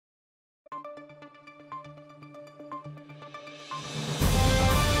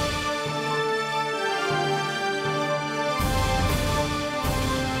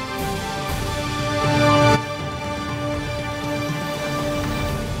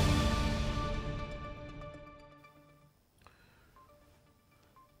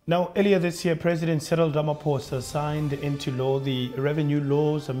Now, earlier this year, President Cyril Ramaphosa signed into law the Revenue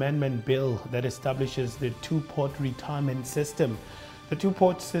Laws Amendment Bill that establishes the two-pot retirement system. The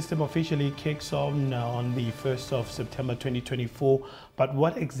two-pot system officially kicks on the 1st of September 2024. But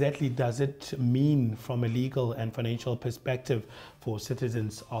what exactly does it mean from a legal and financial perspective for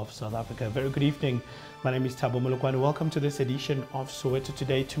citizens of South Africa? Very good evening. My name is Thabo Molokwane. Welcome to this edition of Soweto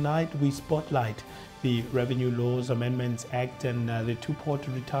Today. Tonight, we spotlight the Revenue Laws Amendments Act and the two-pot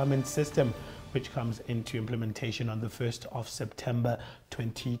retirement system, which comes into implementation on the 1st of September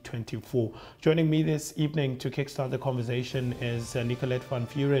 2024. Joining me this evening to kickstart the conversation is Nicolette van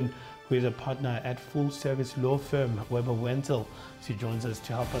Vuren, who is a partner at full-service law firm Weber Wenzel. She joins us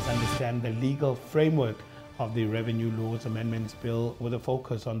to help us understand the legal framework of the Revenue Laws Amendments Bill with a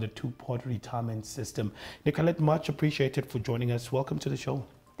focus on the two-pot retirement system. Nicolette, much appreciated for joining us. Welcome to the show.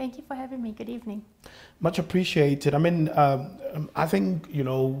 Thank you for having me. Good evening. Much appreciated. I mean, I think,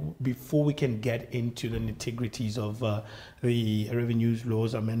 before we can get into the nitty-gritties of the Revenue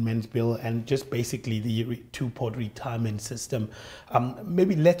Laws Amendments Bill and just basically the two-pot retirement system,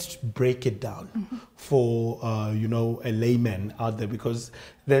 maybe let's break it down for, a layman out there, because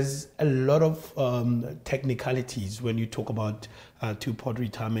there's a lot of technicalities when you talk about two-pot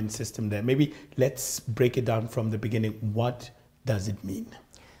retirement system there. Maybe let's break it down from the beginning. What does it mean?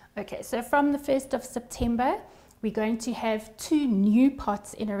 Okay, so from the 1st of September, we're going to have two new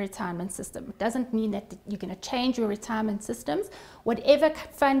pots in a retirement system. It doesn't mean that you're going to change your retirement systems. Whatever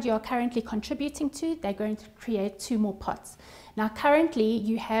fund you're currently contributing to, they're going to create two more pots. Now, currently,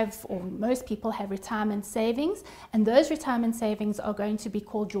 you have, or most people have, retirement savings, and those retirement savings are going to be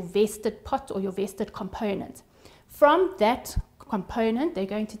called your vested pot or your vested component. From that component, they're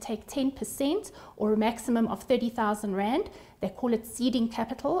going to take 10% or a maximum of 30,000 Rand. They call it seeding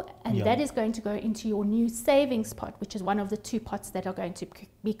capital, and that is going to go into your new savings pot, which is one of the two pots that are going to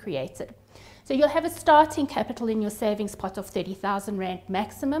be created. So you'll have a starting capital in your savings pot of 30,000 Rand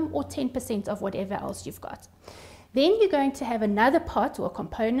maximum, or 10% of whatever else you've got. Then you're going to have another pot or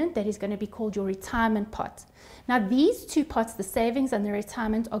component that is going to be called your retirement pot. Now, these two pots, the savings and the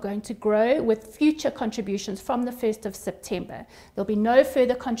retirement, are going to grow with future contributions from the 1st of September. There'll be no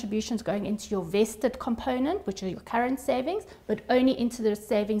further contributions going into your vested component, which are your current savings, but only into the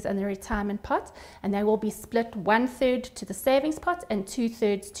savings and the retirement pot. And they will be split 1/3 to the savings pot and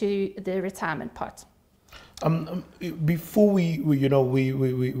 2/3 to the retirement pot. Before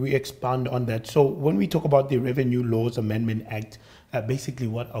we expand on that, so when we talk about the Revenue Laws Amendment Act, basically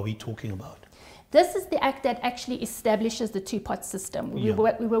what are we talking about? This is the act that actually establishes the two-pot system. We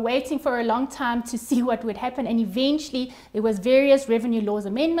were waiting for a long time to see what would happen, and eventually there was various revenue laws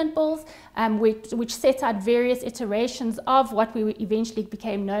amendment bills which set out various iterations of what we eventually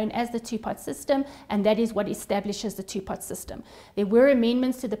became known as the two-pot system, and that is what establishes the two-pot system. There were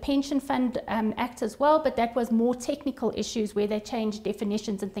amendments to the Pension Fund Act as well, but that was more technical issues where they changed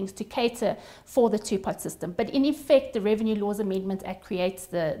definitions and things to cater for the two-pot system. But in effect, the Revenue Laws Amendment Act creates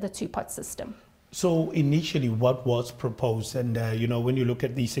the two-pot system. So initially, what was proposed, and when you look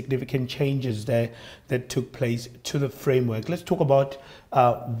at the significant changes that took place to the framework, let's talk about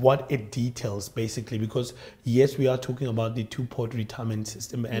what it details basically, because yes, we are talking about the two-pot retirement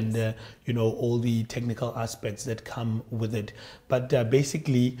system and all the technical aspects that come with it. But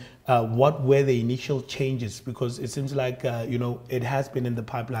basically, what were the initial changes? Because it seems like it has been in the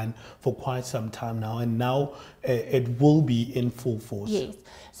pipeline for quite some time now, and now it will be in full force. Yes.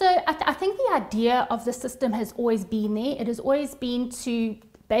 So I think the idea of the system has always been there. It has always been to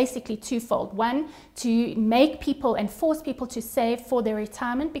basically twofold. One, to make people and force people to save for their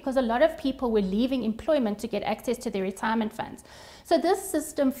retirement, because a lot of people were leaving employment to get access to their retirement funds. So this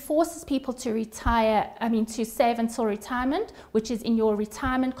system forces people to to save until retirement, which is in your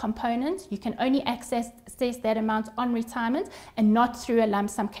retirement component. You can only access that amount on retirement and not through a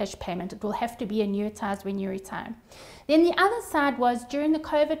lump sum cash payment. It will have to be annuitized when you retire. Then the other side was, during the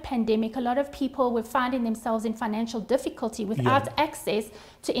COVID pandemic, a lot of people were finding themselves in financial difficulty without access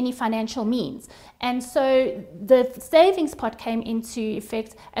to any financial means. And so the savings pot came into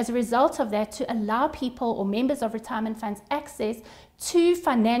effect as a result of that, to allow people or members of retirement funds access to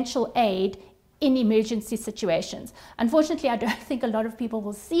financial aid in emergency situations. Unfortunately, I don't think a lot of people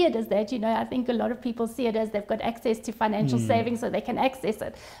will see it as that. I think a lot of people see it as they've got access to financial savings so they can access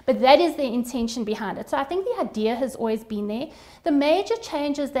it. But that is the intention behind it. So I think the idea has always been there. The major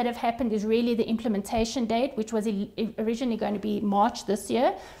changes that have happened is really the implementation date, which was originally going to be March this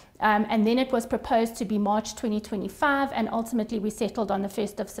year. And then it was proposed to be March 2025, and ultimately we settled on the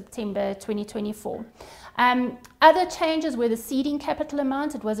 1st of September 2024. Other changes were the seeding capital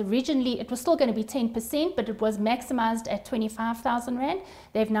amount. It was still going to be 10%, but it was maximized at 25,000 Rand.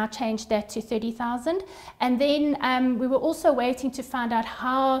 They've now changed that to 30,000. And then we were also waiting to find out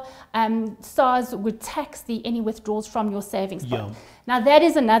how SARS would tax any withdrawals from your savings pot. Now, that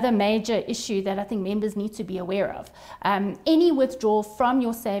is another major issue that I think members need to be aware of. Any withdrawal from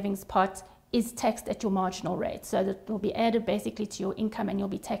your savings pot is taxed at your marginal rate. So that will be added basically to your income, and you'll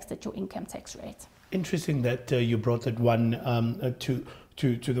be taxed at your income tax rate. Interesting that you brought that one to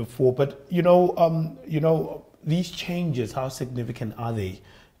the fore. But these changes, how significant are they?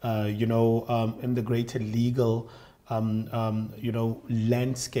 In the greater legal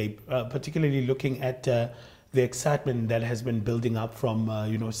landscape, particularly looking at the excitement that has been building up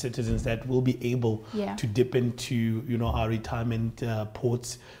from citizens that will be able to dip into our retirement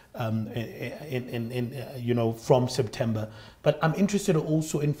ports from September. But I'm interested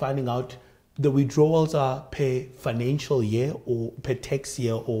also in finding out, the withdrawals are per financial year or per tax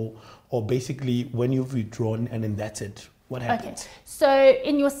year, or basically when you've withdrawn and then that's it. What happens? Okay. So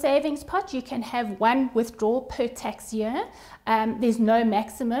in your savings pot, you can have one withdrawal per tax year. There's no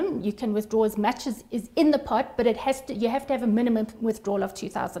maximum. You can withdraw as much as is in the pot, but you have to have a minimum withdrawal of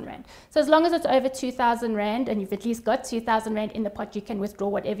 2,000 Rand. So as long as it's over 2,000 Rand and you've at least got 2,000 Rand in the pot, you can withdraw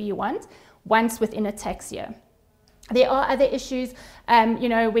whatever you want once within a tax year. There are other issues, when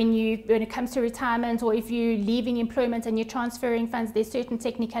it comes to retirement, or if you're leaving employment and you're transferring funds, there's certain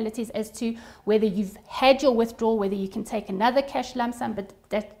technicalities as to whether you've had your withdrawal, whether you can take another cash lump sum, but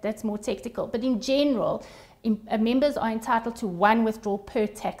that's more technical. But in general, members are entitled to one withdrawal per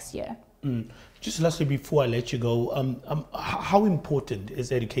tax year. Just lastly, before I let you go, how important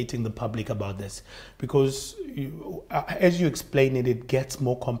is educating the public about this? Because as you explain it, it gets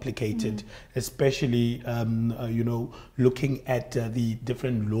more complicated, especially looking at the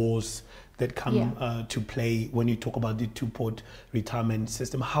different laws that come to play when you talk about the two-pot retirement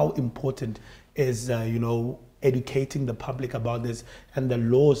system. How important is educating the public about this and the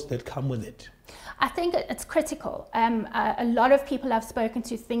laws that come with it? I think it's critical. A lot of people I've spoken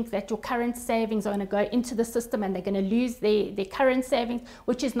to think that your current savings are going to go into the system and they're going to lose their current savings,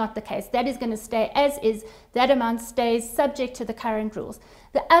 which is not the case. That is going to stay as is. That amount stays subject to the current rules.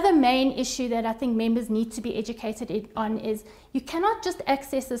 The other main issue that I think members need to be educated on is you cannot just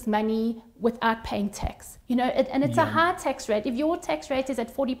access this money without paying tax. And it's a high tax rate. If your tax rate is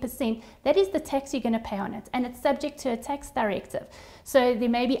at 40%, that is the tax you're going to pay on it, and it's subject to a tax directive. So there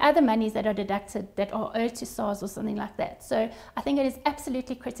may be other monies that are deducted that are owed to SARS or something like that. So I think it is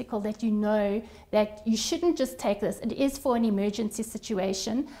absolutely critical that you know that you shouldn't just take this. It is for an emergency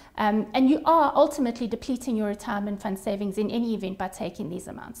situation, and you are ultimately depleting your retirement fund savings in any event by taking these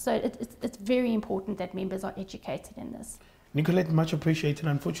amounts. So it's very important that members are educated in this. Nicolette, much appreciated.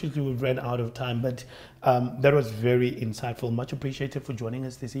 Unfortunately, we've ran out of time, but that was very insightful. Much appreciated for joining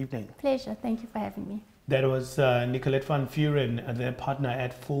us this evening. Pleasure. Thank you for having me. That was Nicolette van Vuren, their partner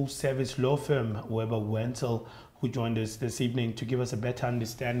at full service law firm Weber Wenzel, who joined us this evening to give us a better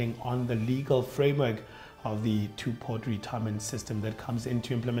understanding on the legal framework of the two-pot retirement system that comes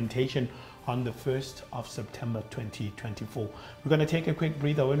into implementation on the 1st of September 2024. We're going to take a quick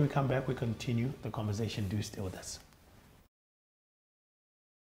breather. When we come back, we continue the conversation. Do stay with us.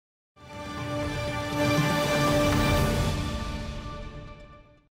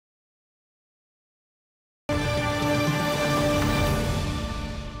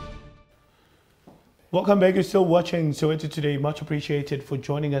 Welcome back. You're still watching Soweto Today. Much appreciated for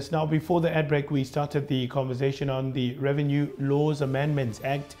joining us. Now, before the ad break, we started the conversation on the Revenue Laws Amendments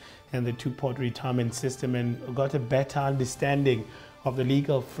Act and the two-pot retirement system, and got a better understanding of the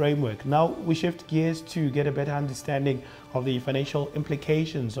legal framework. Now we shift gears to get a better understanding of the financial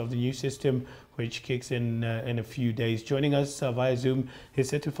implications of the new system, which kicks in a few days. Joining us via Zoom is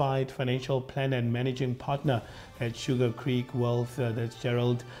certified financial planner and managing partner at Sugar Creek Wealth, that's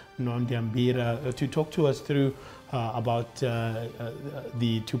Gerald Nondiambira, to talk to us through about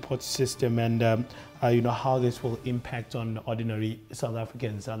the two-pot system and how this will impact on ordinary South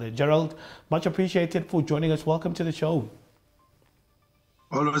Africans. Gerald, much appreciated for joining us. Welcome to the show.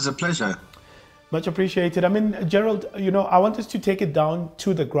 Always a pleasure. Much appreciated. I mean, Gerald, I want us to take it down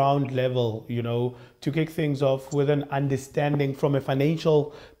to the ground level, to kick things off with an understanding from a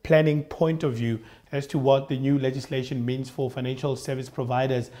financial planning point of view as to what the new legislation means for financial service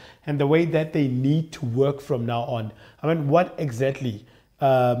providers and the way that they need to work from now on. I mean, what exactly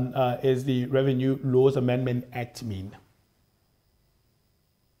is the Revenue Laws Amendment Act mean?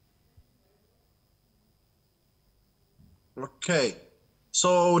 Okay.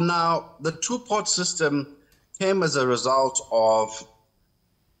 So now the two-pot system came as a result of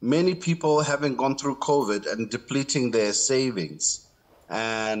many people having gone through COVID and depleting their savings.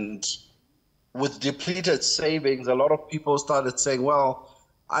 And with depleted savings, a lot of people started saying, well,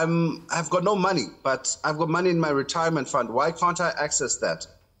 I've got no money, but I've got money in my retirement fund. Why can't I access that?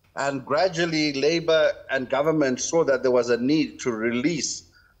 And gradually, Labour and government saw that there was a need to release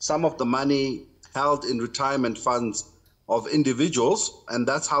some of the money held in retirement funds of individuals, and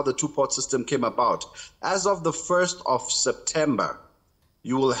that's how the two-pot system came about. As of the 1st of September,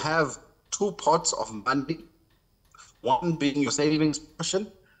 you will have two pots of money, one being your savings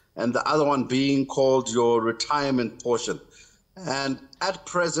portion, and the other one being called your retirement portion. And at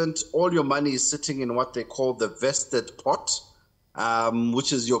present, all your money is sitting in what they call the vested pot,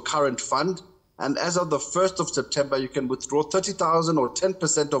 which is your current fund. And as of the 1st of September, you can withdraw 30,000 or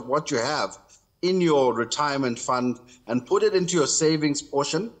 10% of what you have in your retirement fund and put it into your savings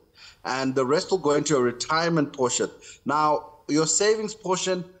portion, and the rest will go into your retirement portion. Now, your savings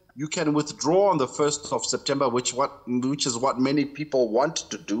portion, you can withdraw on the 1st of September, which is what many people want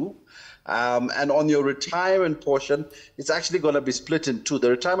to do. And on your retirement portion, it's actually going to be split in two. The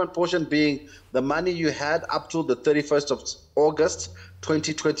retirement portion being the money you had up to the 31st of August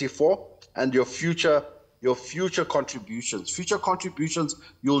 2024, and your future contributions. Future contributions,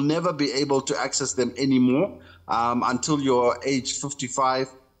 you'll never be able to access them anymore until you're age 55,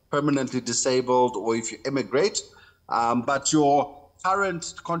 permanently disabled, or if you immigrate. But your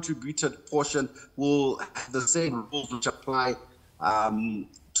current contributed portion will have the same rules which apply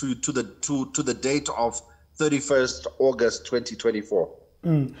to the date of 31st August 2024.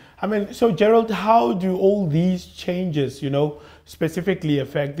 I mean, so Gerald, how do all these changes, specifically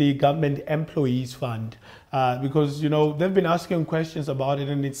affect the government employees fund? Because, they've been asking questions about it,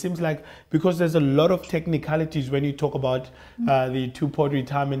 and it seems like because there's a lot of technicalities when you talk about the two-pot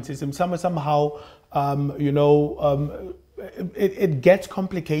retirement system, somehow, it gets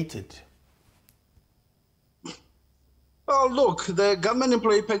complicated. Well, look, the government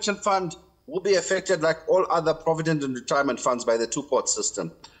employee pension fund will be affected like all other provident and retirement funds by the two-pot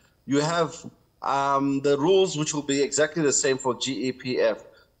system. You have the rules which will be exactly the same for GEPF.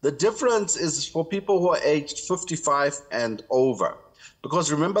 The difference is for people who are aged 55 and over.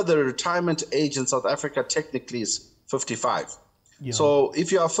 Because remember, the retirement age in South Africa technically is 55. Yeah. So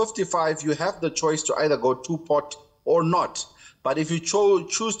if you are 55, you have the choice to either go two-pot or not. But if you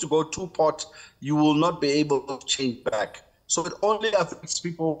choose to go two-pot, you will not be able to change back. So it only affects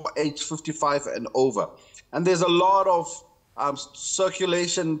people who are age 55 and over. And there's a lot of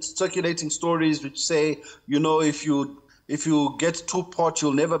circulating stories which say, if you get two-pot,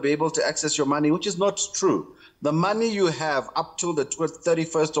 you'll never be able to access your money, which is not true. The money you have up till the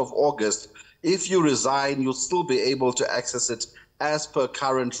 31st of August, if you resign, you'll still be able to access it as per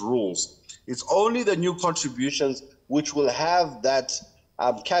current rules. It's only the new contributions which will have that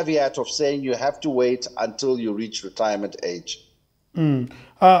caveat of saying you have to wait until you reach retirement age.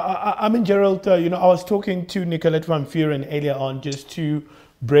 I mean, Gerald, I was talking to Nicolette van Vuuren earlier on just to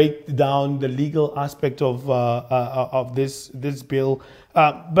break down the legal aspect of this bill.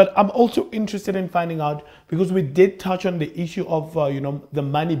 But I'm also interested in finding out, because we did touch on the issue of the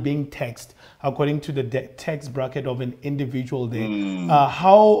money being taxed according to the tax bracket of an individual there.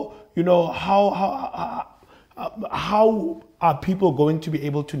 How are people going to be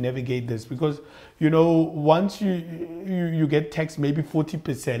able to navigate this? Because once you get taxed maybe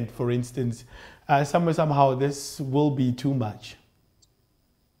 40%, for instance, somehow this will be too much.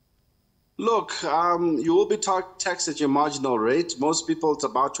 Look, you will be taxed at your marginal rate. Most people, it's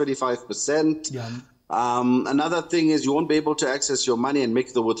about 25%. Yeah. Another thing is you won't be able to access your money and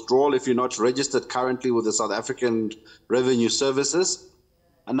make the withdrawal if you're not registered currently with the South African Revenue Services.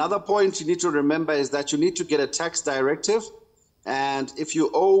 Another point you need to remember is that you need to get a tax directive. And if you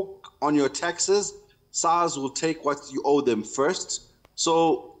owe on your taxes, SARS will take what you owe them first.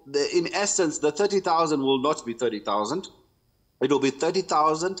 So in essence, the 30,000 will not be 30,000. It will be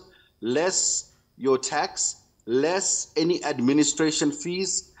 30,000 less your tax, less any administration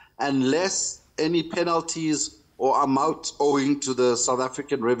fees, and less any penalties or amount owing to the South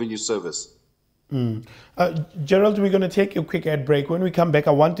African Revenue Service. Gerald, we're going to take a quick ad break. When we come back,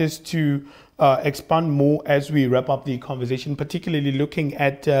 I want us to expand more as we wrap up the conversation, particularly looking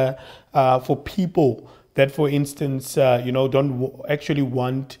at for people that, for instance, don't actually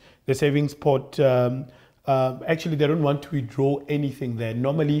want the savings pot. Actually, they don't want to withdraw anything there.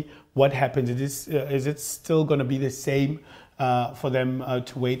 Normally, what happens is it still going to be the same for them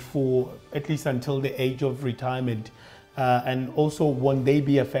to wait for at least until the age of retirement? and also won't they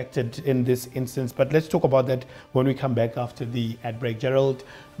be affected in this instance? But let's talk about that when we come back after the ad break. Gerald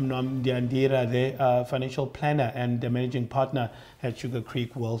Mnamdiandira, the financial planner and the managing partner at Sugar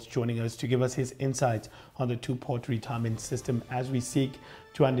Creek Wealth, joining us to give us his insights on the two-pot retirement system as we seek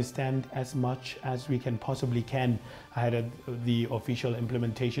to understand as much as we possibly can ahead of the official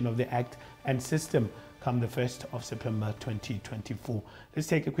implementation of the Act and system come the 1st of September 2024. Let's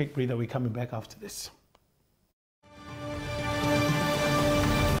take a quick breather. We're coming back after this.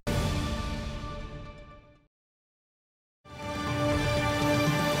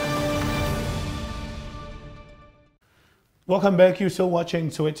 Welcome back. You're still watching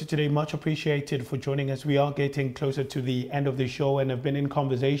Soweto Today. Much appreciated for joining us. We are getting closer to the end of the show and have been in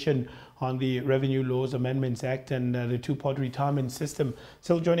conversation on the Revenue Laws Amendments Act and the two-pot retirement system.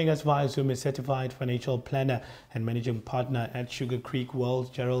 Still joining us via Zoom is certified financial planner and managing partner at Sugar Creek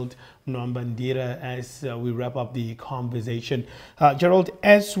Wealth, Gerald Mnamdiandira, as we wrap up the conversation. Gerald,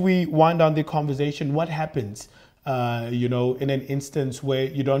 as we wind down the conversation, what happens, in an instance where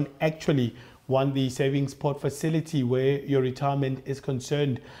you don't actually want the savings pot facility where your retirement is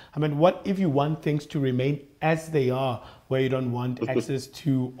concerned? I mean, what if you want things to remain as they are, where you don't want access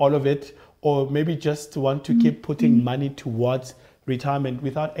to all of it, or maybe just want to keep putting money towards retirement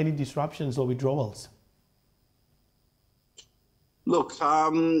without any disruptions or withdrawals? Look,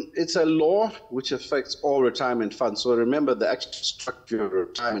 it's a law which affects all retirement funds. So remember, the actual structure of a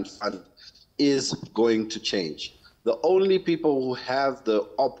retirement fund is going to change. The only people who have the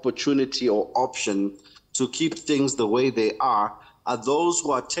opportunity or option to keep things the way they are those who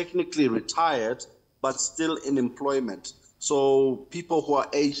are technically retired but still in employment. So people who are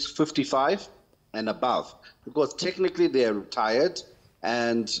aged 55 and above, because technically they are retired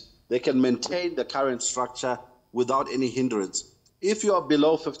and they can maintain the current structure without any hindrance. If you are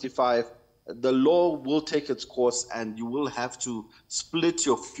below 55, the law will take its course and you will have to split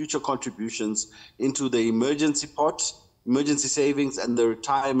your future contributions into the emergency pot, emergency savings, and the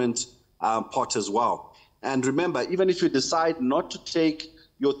retirement pot as well. And remember, even if you decide not to take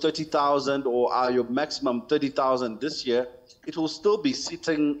your 30,000 or your maximum 30,000 this year, it will still be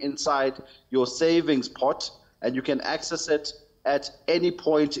sitting inside your savings pot and you can access it at any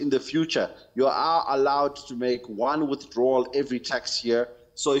point in the future. You are allowed to make one withdrawal every tax year.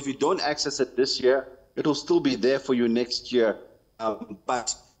 So if you don't access it this year, it will still be there for you next year.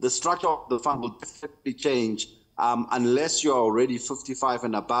 But the structure of the fund will definitely change unless you're already 55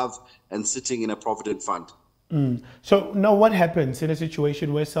 and above and sitting in a provident fund. So now what happens in a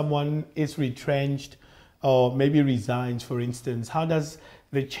situation where someone is retrenched or maybe resigns, for instance? How does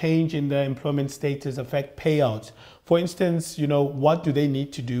the change in their employment status affect payouts? For instance, what do they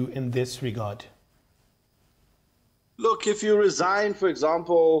need to do in this regard? Look, if you resign, for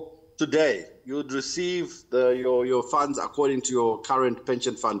example, today, you would receive your funds according to your current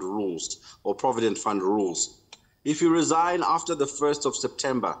pension fund rules or provident fund rules. If you resign after the 1st of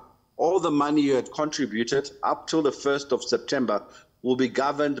September, all the money you had contributed up till the 1st of September will be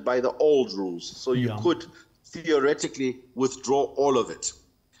governed by the old rules. So you could theoretically withdraw all of it.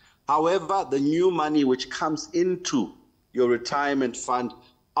 However, the new money which comes into your retirement fund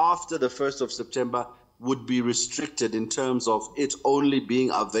after the 1st of September would be restricted in terms of it only being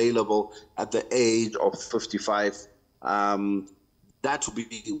available at the age of 55. That would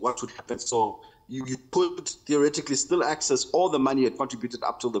be what would happen. So you could theoretically still access all the money you had contributed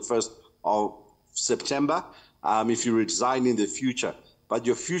up till the 1st of September if you resign in the future. But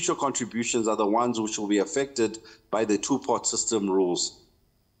your future contributions are the ones which will be affected by the two-pot system rules.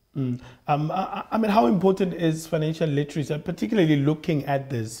 I mean, how important is financial literacy, particularly looking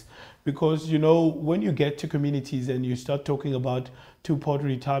at this? Because, when you get to communities and you start talking about two-pot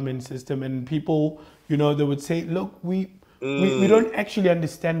retirement system and people, they would say, look, we don't actually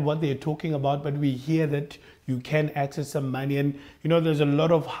understand what they're talking about, but we hear that you can access some money. And, there's a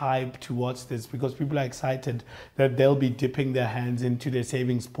lot of hype towards this because people are excited that they'll be dipping their hands into their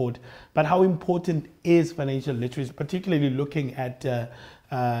savings pot. But how important is financial literacy, particularly looking at,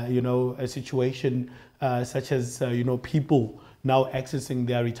 a situation such as, people now accessing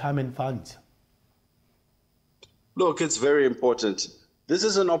their retirement funds? Look, it's very important. This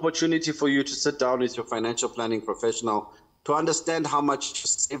is an opportunity for you to sit down with your financial planning professional to understand how much to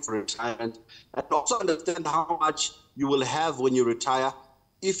save for retirement and also understand how much you will have when you retire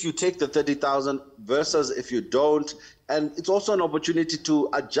if you take the 30,000 versus if you don't. And it's also an opportunity to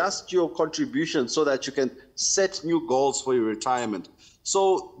adjust your contribution so that you can set new goals for your retirement.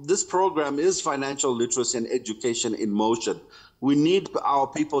 So this program is financial literacy and education in motion. We need our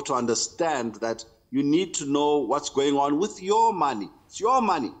people to understand that you need to know what's going on with your money. It's your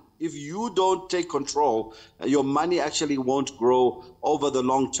money. if you don't take control, your money actually won't grow over the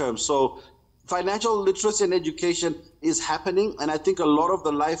long term. So financial literacy and education is happening, and I think a lot of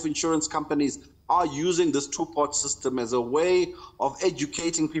the life insurance companies are using this two-pot system as a way of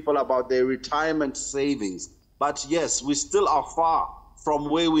educating people about their retirement savings. But yes, we still are far from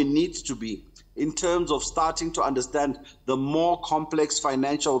where we need to be in terms of starting to understand the more complex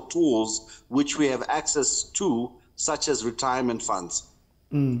financial tools which we have access to, such as retirement funds.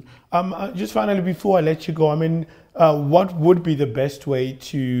 Just finally, before I let you go, I mean, what would be the best way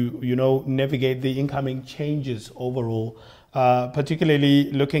to, navigate the incoming changes overall,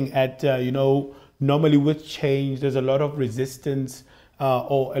 particularly looking at, normally with change, there's a lot of resistance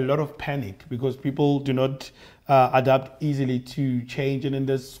or a lot of panic because people do not adapt easily to change, and then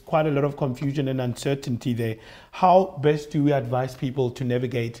there's quite a lot of confusion and uncertainty there. How best do we advise people to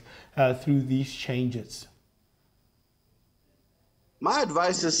navigate through these changes? My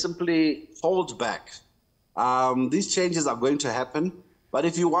advice is simply hold back. These changes are going to happen, but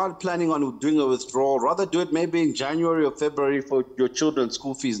if you aren't planning on doing a withdrawal, rather do it maybe in January or February for your children's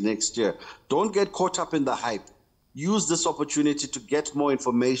school fees next year. Don't get caught up in the hype. Use this opportunity to get more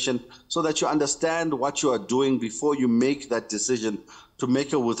information so that you understand what you are doing before you make that decision to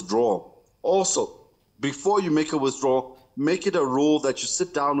make a withdrawal. Also, before you make a withdrawal, make it a rule that you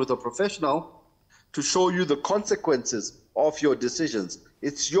sit down with a professional to show you the consequences of your decisions.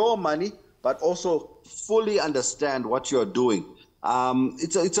 It's your money, but also fully understand what you're doing.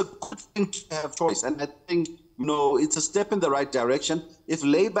 It's a good thing to have choice, and I think it's a step in the right direction. If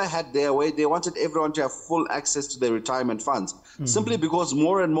Labour had their way, they wanted everyone to have full access to their retirement funds, simply because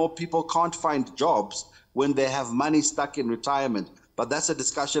more and more people can't find jobs when they have money stuck in retirement. But that's a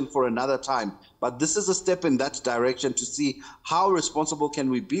discussion for another time. But this is a step in that direction to see how responsible can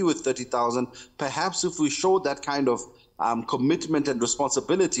we be with 30,000. Perhaps if we show that kind of commitment and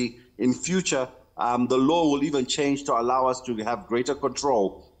responsibility in future, the law will even change to allow us to have greater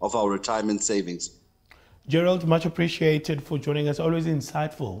control of our retirement savings. Gerald, much appreciated for joining us. Always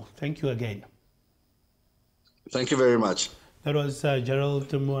insightful. Thank you again. Thank you very much. That was Gerald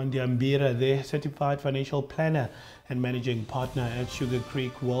Muandiambira, the certified financial planner and managing partner at Sugar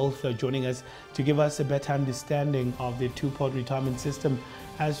Creek Wealth, joining us to give us a better understanding of the two-pot retirement system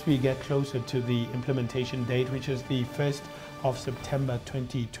as we get closer to the implementation date, which is the 1st of September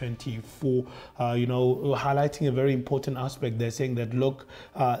 2024, highlighting a very important aspect. They're saying that, look,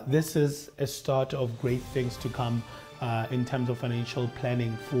 this is a start of great things to come in terms of financial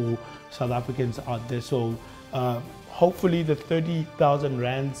planning for South Africans out there. So hopefully the 30,000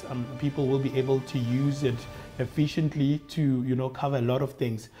 rands, people will be able to use it efficiently to, cover a lot of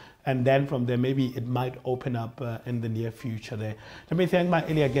things. And then from there, maybe it might open up in the near future there. Let me thank my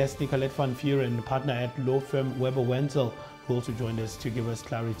earlier guest, Nicolette van Vuren, partner at law firm Weber Wenzel, who also joined us to give us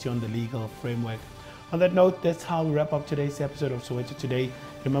clarity on the legal framework. On that note, that's how we wrap up today's episode of Soweto Today.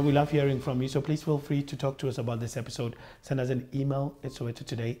 Remember, we love hearing from you, so please feel free to talk to us about this episode. Send us an email at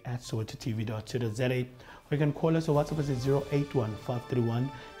sowetotoday@sowetotv.co.za, or you can call us or WhatsApp us at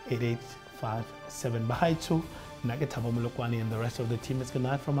 081-531-8857. Bahai to Nagetabo Molokwani and the rest of the team. It's good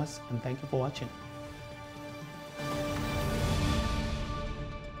night from us, and thank you for watching.